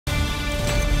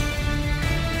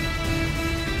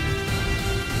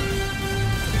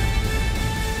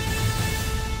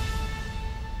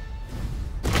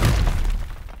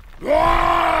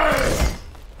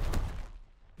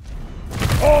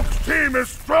Hulk's team is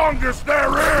strongest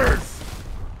there is!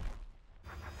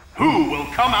 Who will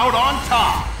come out on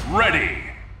top? Ready!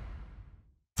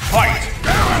 Fight!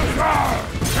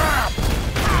 Cap!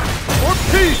 For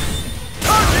peace!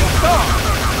 Charging Star!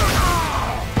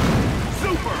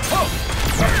 Super Hulk!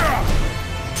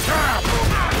 Cap!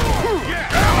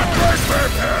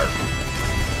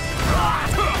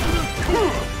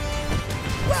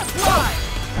 Left line!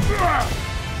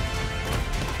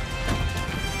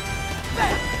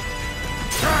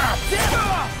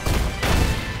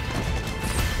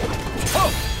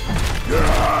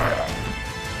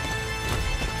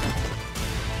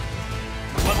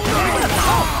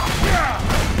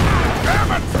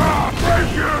 Break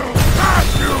you!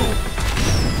 Smash you!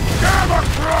 Gamma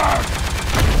Crush!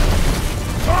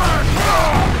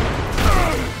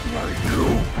 Like you!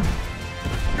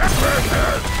 Get with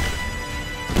it!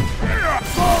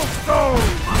 Soul Stone!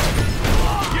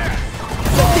 Get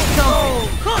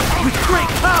comfy! With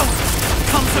great power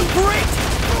comes a great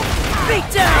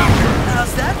beatdown!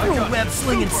 How's that for a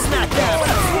web-slinging smackdown?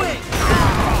 Swing!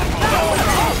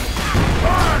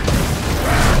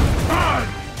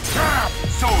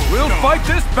 We'll fight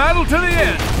this battle to the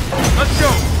end! Let's go!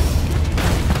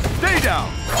 Stay down!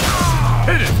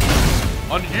 Hit it!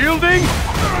 Unyielding!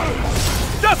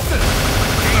 Justice!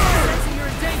 You're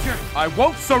in danger! I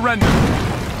won't surrender!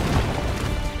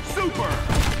 Super!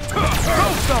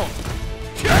 Soul Stone!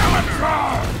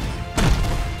 Avatar!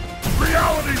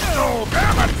 Reality Stone!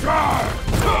 Avatar!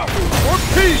 For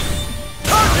peace!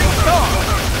 Charging Star!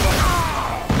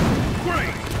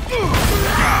 Great!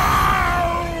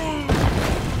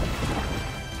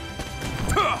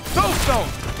 Soul Stone!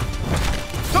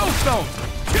 Soul Stone!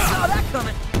 Saw that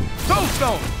coming! Soul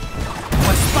Stone!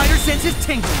 My spider sense is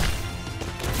tingling!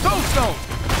 Soul Stone!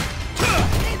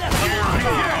 Hey, that's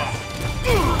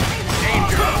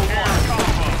Danger air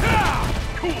combo!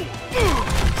 Cool!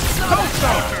 Soul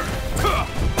Stone!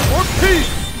 For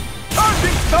peace!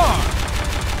 Charging Star!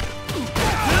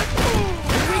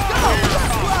 Here we go!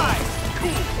 Let's ride!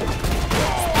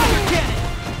 Spider cannon!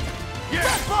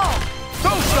 Death ball!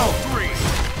 Soul Stone!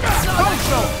 Soul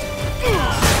Stone!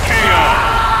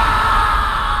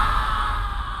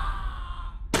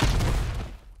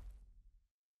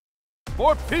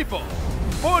 For people,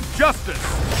 for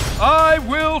justice, I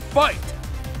will fight!